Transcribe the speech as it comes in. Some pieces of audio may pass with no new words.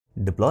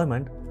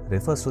Deployment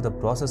refers to the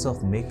process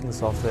of making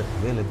software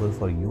available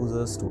for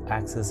users to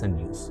access and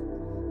use.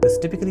 This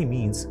typically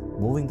means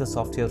moving the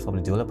software from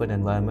a development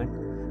environment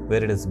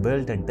where it is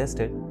built and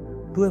tested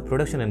to a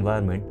production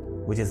environment,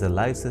 which is a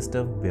live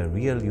system where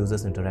real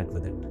users interact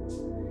with it.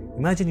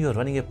 Imagine you are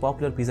running a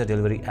popular pizza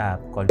delivery app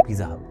called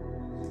Pizza Hut.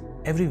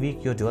 Every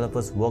week, your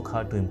developers work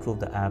hard to improve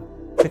the app,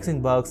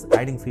 fixing bugs,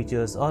 adding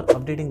features, or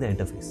updating the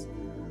interface.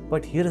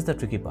 But here is the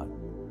tricky part.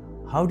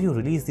 How do you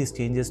release these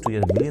changes to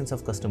your millions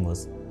of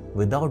customers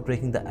without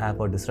breaking the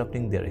app or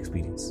disrupting their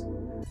experience?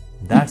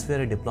 That's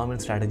where a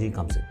deployment strategy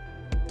comes in.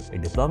 A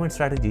deployment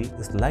strategy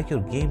is like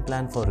your game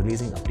plan for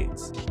releasing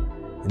updates.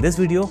 In this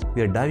video,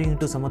 we are diving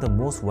into some of the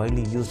most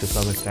widely used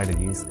deployment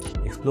strategies,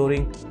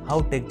 exploring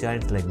how tech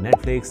giants like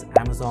Netflix,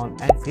 Amazon,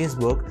 and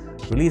Facebook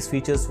release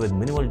features with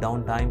minimal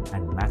downtime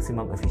and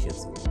maximum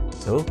efficiency.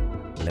 So,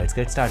 let's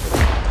get started.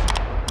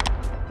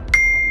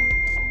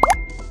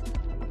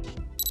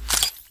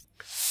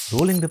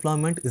 Rolling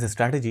deployment is a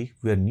strategy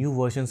where new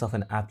versions of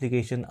an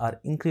application are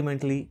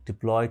incrementally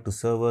deployed to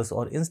servers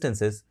or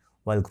instances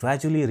while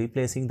gradually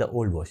replacing the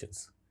old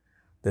versions.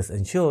 This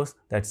ensures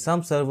that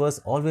some servers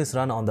always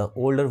run on the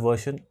older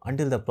version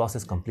until the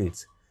process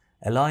completes,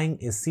 allowing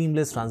a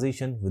seamless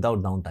transition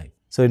without downtime.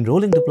 So in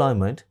rolling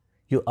deployment,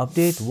 you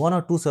update one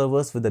or two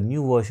servers with the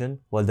new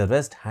version while the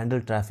rest handle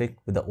traffic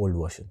with the old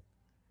version.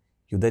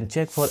 You then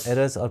check for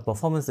errors or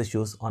performance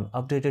issues on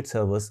updated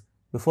servers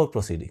before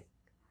proceeding.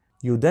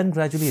 You then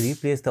gradually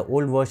replace the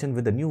old version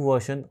with the new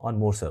version on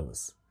more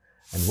servers.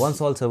 And once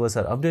all servers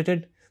are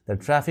updated, the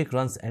traffic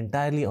runs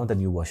entirely on the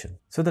new version.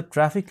 So the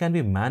traffic can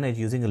be managed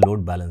using a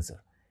load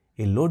balancer.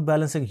 A load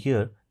balancing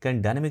here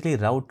can dynamically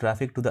route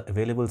traffic to the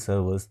available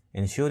servers,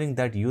 ensuring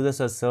that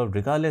users are served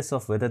regardless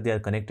of whether they are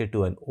connected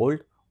to an old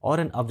or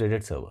an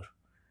updated server.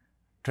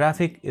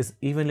 Traffic is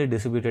evenly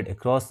distributed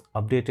across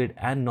updated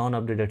and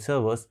non-updated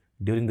servers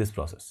during this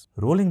process.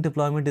 Rolling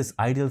deployment is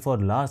ideal for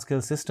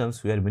large-scale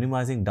systems where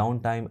minimizing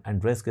downtime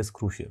and risk is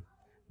crucial,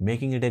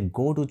 making it a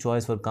go-to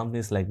choice for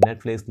companies like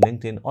Netflix,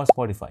 LinkedIn, or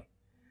Shopify.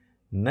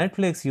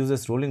 Netflix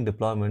uses rolling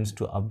deployments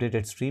to update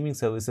its streaming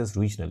services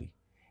regionally.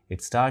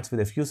 It starts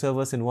with a few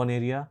servers in one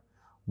area,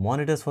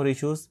 monitors for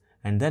issues,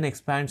 and then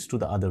expands to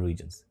the other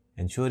regions,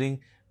 ensuring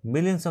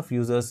millions of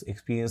users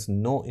experience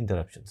no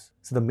interruptions.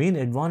 So the main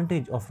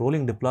advantage of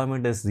rolling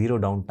deployment is zero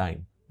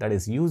downtime. That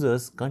is,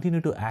 users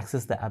continue to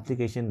access the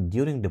application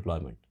during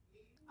deployment.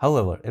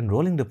 However, in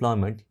rolling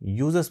deployment,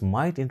 users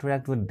might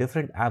interact with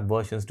different app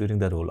versions during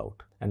the rollout.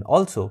 And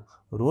also,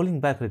 rolling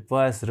back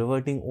requires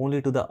reverting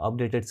only to the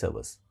updated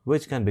servers,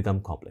 which can become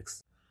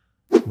complex.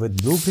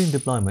 With blue-green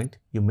deployment,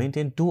 you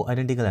maintain two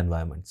identical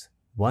environments,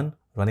 one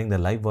running the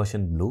live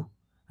version blue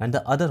and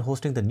the other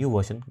hosting the new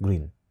version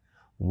green.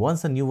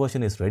 Once the new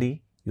version is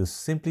ready, you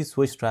simply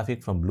switch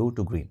traffic from blue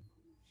to green.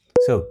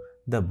 So,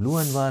 the blue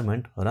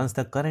environment runs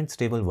the current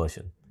stable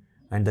version,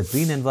 and the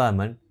green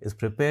environment is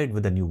prepared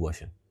with the new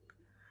version.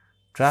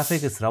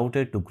 Traffic is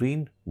routed to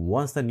green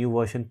once the new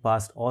version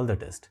passed all the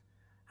tests,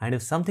 and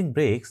if something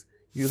breaks,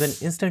 you can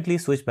instantly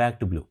switch back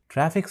to blue.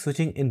 Traffic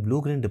switching in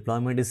blue-green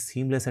deployment is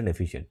seamless and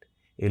efficient.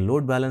 A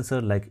load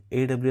balancer like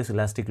AWS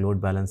Elastic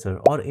Load Balancer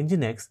or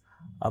Nginx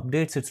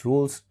updates its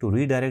rules to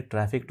redirect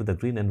traffic to the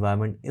green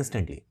environment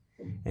instantly,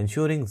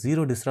 ensuring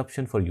zero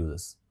disruption for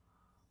users.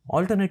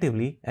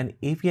 Alternatively, an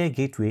API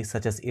gateway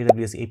such as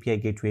AWS API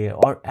Gateway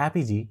or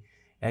Apigee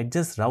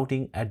adjusts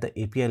routing at the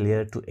API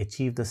layer to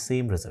achieve the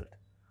same result.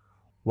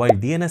 While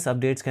DNS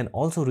updates can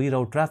also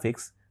reroute traffic,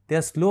 they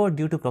are slower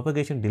due to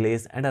propagation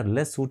delays and are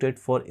less suited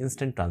for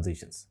instant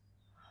transitions.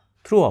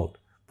 Throughout,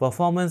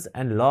 performance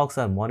and logs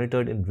are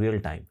monitored in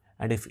real time,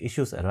 and if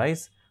issues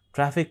arise,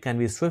 traffic can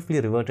be swiftly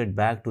reverted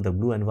back to the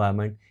blue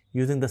environment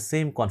using the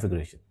same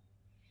configuration.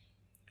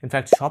 In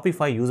fact,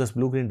 Shopify uses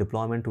blue-green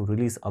deployment to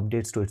release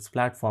updates to its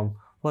platform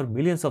for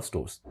millions of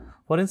stores.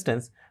 For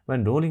instance,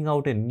 when rolling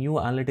out a new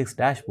analytics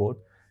dashboard,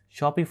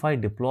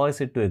 Shopify deploys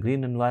it to a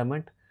green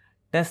environment,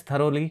 tests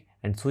thoroughly,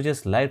 and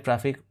switches live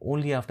traffic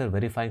only after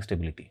verifying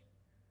stability.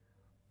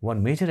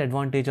 One major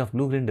advantage of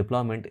blue-green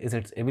deployment is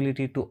its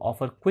ability to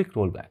offer quick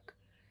rollback.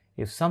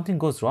 If something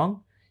goes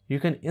wrong, you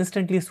can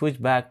instantly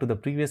switch back to the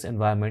previous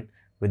environment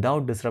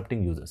without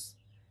disrupting users.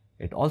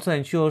 It also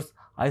ensures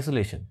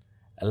isolation,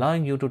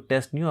 allowing you to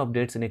test new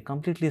updates in a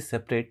completely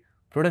separate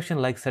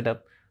production-like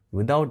setup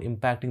without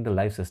impacting the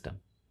live system.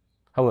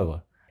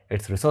 However,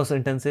 it's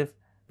resource-intensive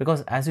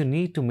because as you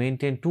need to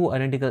maintain two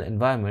identical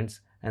environments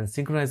and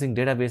synchronizing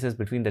databases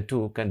between the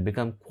two can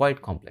become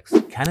quite complex.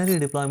 Canary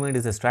deployment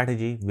is a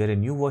strategy where a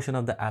new version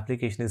of the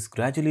application is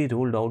gradually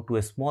rolled out to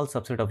a small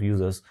subset of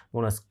users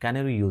known as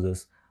Canary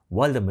users,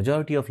 while the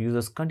majority of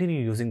users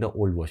continue using the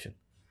old version.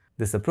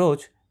 This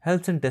approach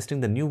helps in testing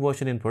the new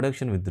version in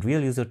production with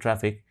real user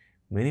traffic,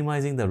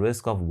 minimizing the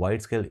risk of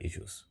wide-scale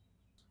issues.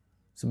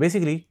 So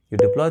basically, you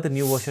deploy the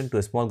new version to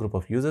a small group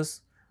of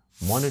users,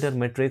 monitor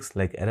metrics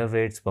like error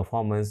rates,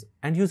 performance,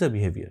 and user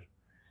behavior,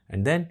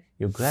 and then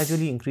you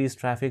gradually increase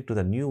traffic to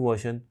the new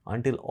version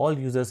until all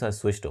users are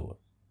switched over.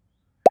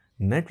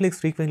 Netflix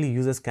frequently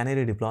uses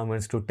Canary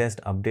deployments to test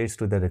updates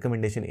to the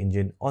recommendation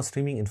engine or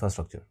streaming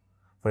infrastructure.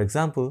 For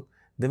example,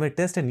 they may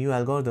test a new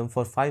algorithm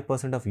for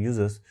 5% of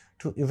users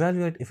to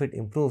evaluate if it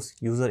improves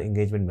user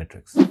engagement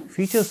metrics.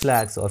 Feature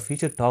flags or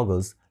feature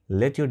toggles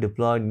let you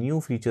deploy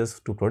new features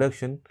to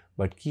production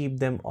but keep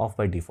them off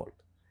by default.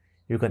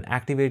 You can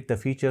activate the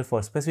feature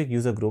for specific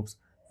user groups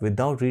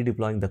without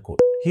redeploying the code.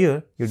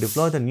 Here, you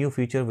deploy the new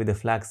feature with the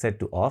flag set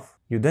to off.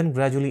 You then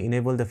gradually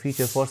enable the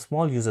feature for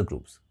small user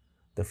groups.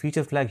 The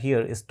feature flag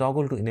here is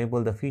toggled to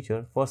enable the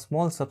feature for a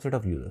small subset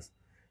of users,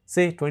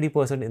 say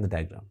 20% in the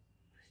diagram.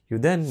 You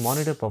then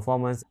monitor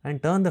performance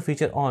and turn the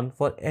feature on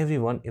for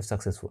everyone if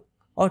successful,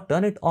 or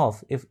turn it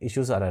off if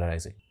issues are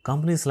arising.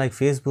 Companies like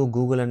Facebook,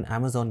 Google, and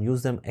Amazon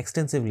use them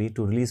extensively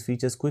to release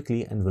features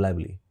quickly and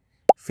reliably.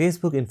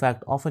 Facebook, in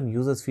fact, often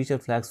uses feature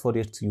flags for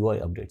its UI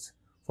updates.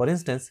 For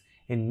instance,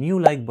 a new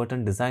like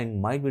button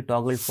design might be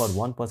toggled for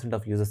 1%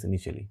 of users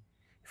initially.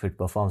 If it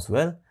performs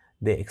well,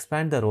 they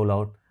expand the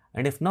rollout,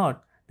 and if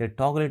not, they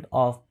toggle it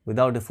off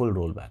without a full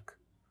rollback.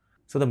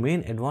 So the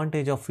main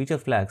advantage of feature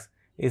flags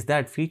is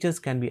that features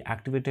can be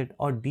activated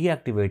or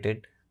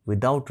deactivated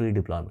without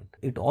redeployment.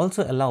 It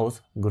also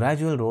allows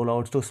gradual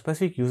rollouts to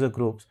specific user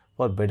groups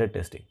for better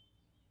testing.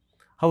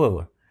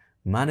 However,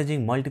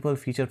 managing multiple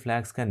feature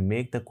flags can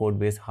make the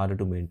codebase harder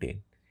to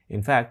maintain.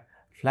 In fact,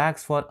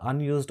 flags for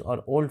unused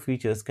or old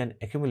features can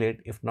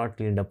accumulate if not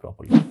cleaned up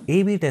properly.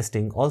 A/B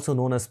testing, also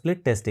known as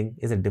split testing,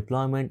 is a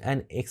deployment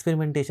and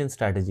experimentation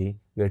strategy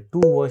where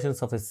two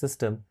versions of a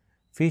system,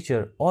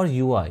 feature, or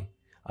UI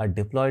are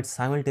deployed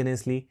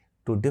simultaneously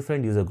to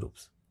different user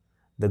groups.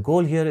 The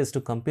goal here is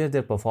to compare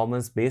their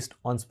performance based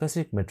on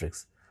specific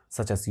metrics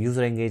such as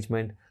user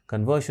engagement,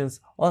 conversions,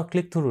 or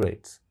click-through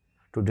rates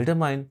to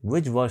determine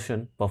which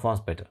version performs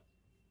better.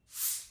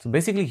 So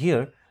basically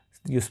here,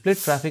 you split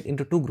traffic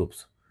into two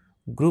groups.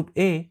 Group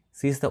A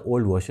sees the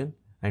old version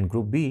and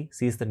Group B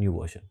sees the new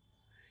version.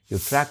 You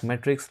track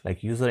metrics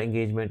like user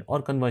engagement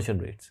or conversion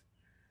rates.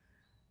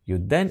 You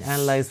then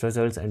analyze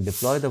results and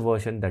deploy the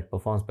version that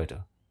performs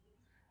better.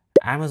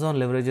 Amazon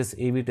leverages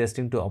A/B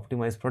testing to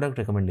optimize product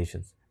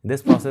recommendations. In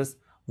this process,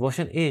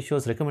 version A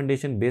shows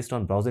recommendation based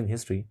on browsing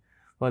history,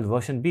 while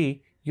version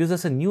B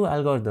uses a new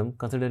algorithm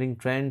considering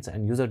trends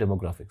and user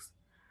demographics.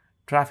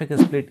 Traffic is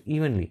split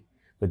evenly,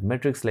 with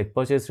metrics like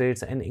purchase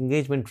rates and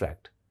engagement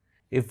tracked.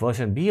 If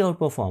version B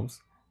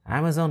outperforms,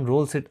 Amazon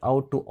rolls it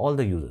out to all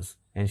the users,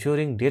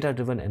 ensuring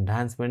data-driven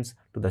enhancements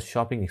to the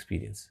shopping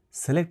experience.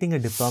 Selecting a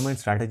deployment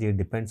strategy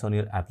depends on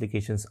your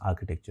application's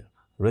architecture,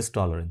 risk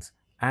tolerance,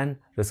 and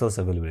resource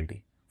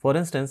availability. For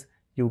instance,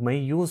 you may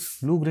use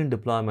blue-green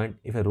deployment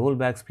if a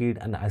rollback speed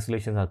and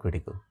isolation are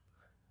critical.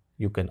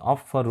 You can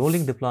opt for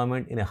rolling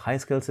deployment in a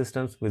high-scale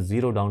systems with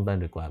zero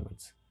downtime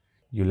requirements.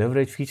 You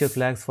leverage feature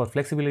flags for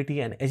flexibility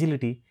and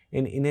agility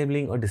in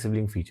enabling or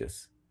disabling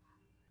features.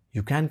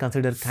 You can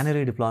consider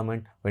Canary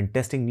deployment when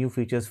testing new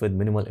features with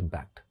minimal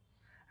impact,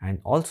 and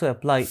also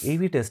apply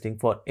A/B testing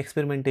for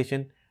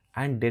experimentation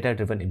and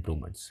data-driven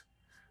improvements.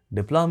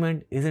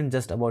 Deployment isn't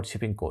just about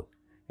shipping code.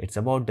 It's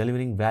about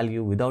delivering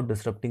value without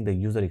disrupting the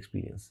user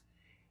experience.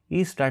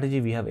 Each strategy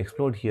we have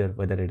explored here,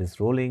 whether it is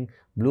rolling,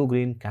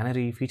 blue-green,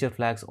 Canary, feature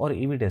flags, or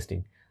A/B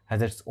testing,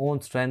 has its own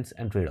strengths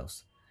and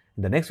trade-offs.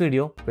 In the next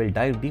video, we'll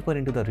dive deeper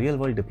into the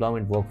real-world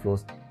deployment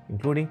workflows,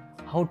 including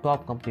how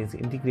top companies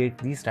integrate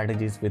these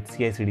strategies with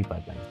CI/CD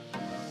pipelines.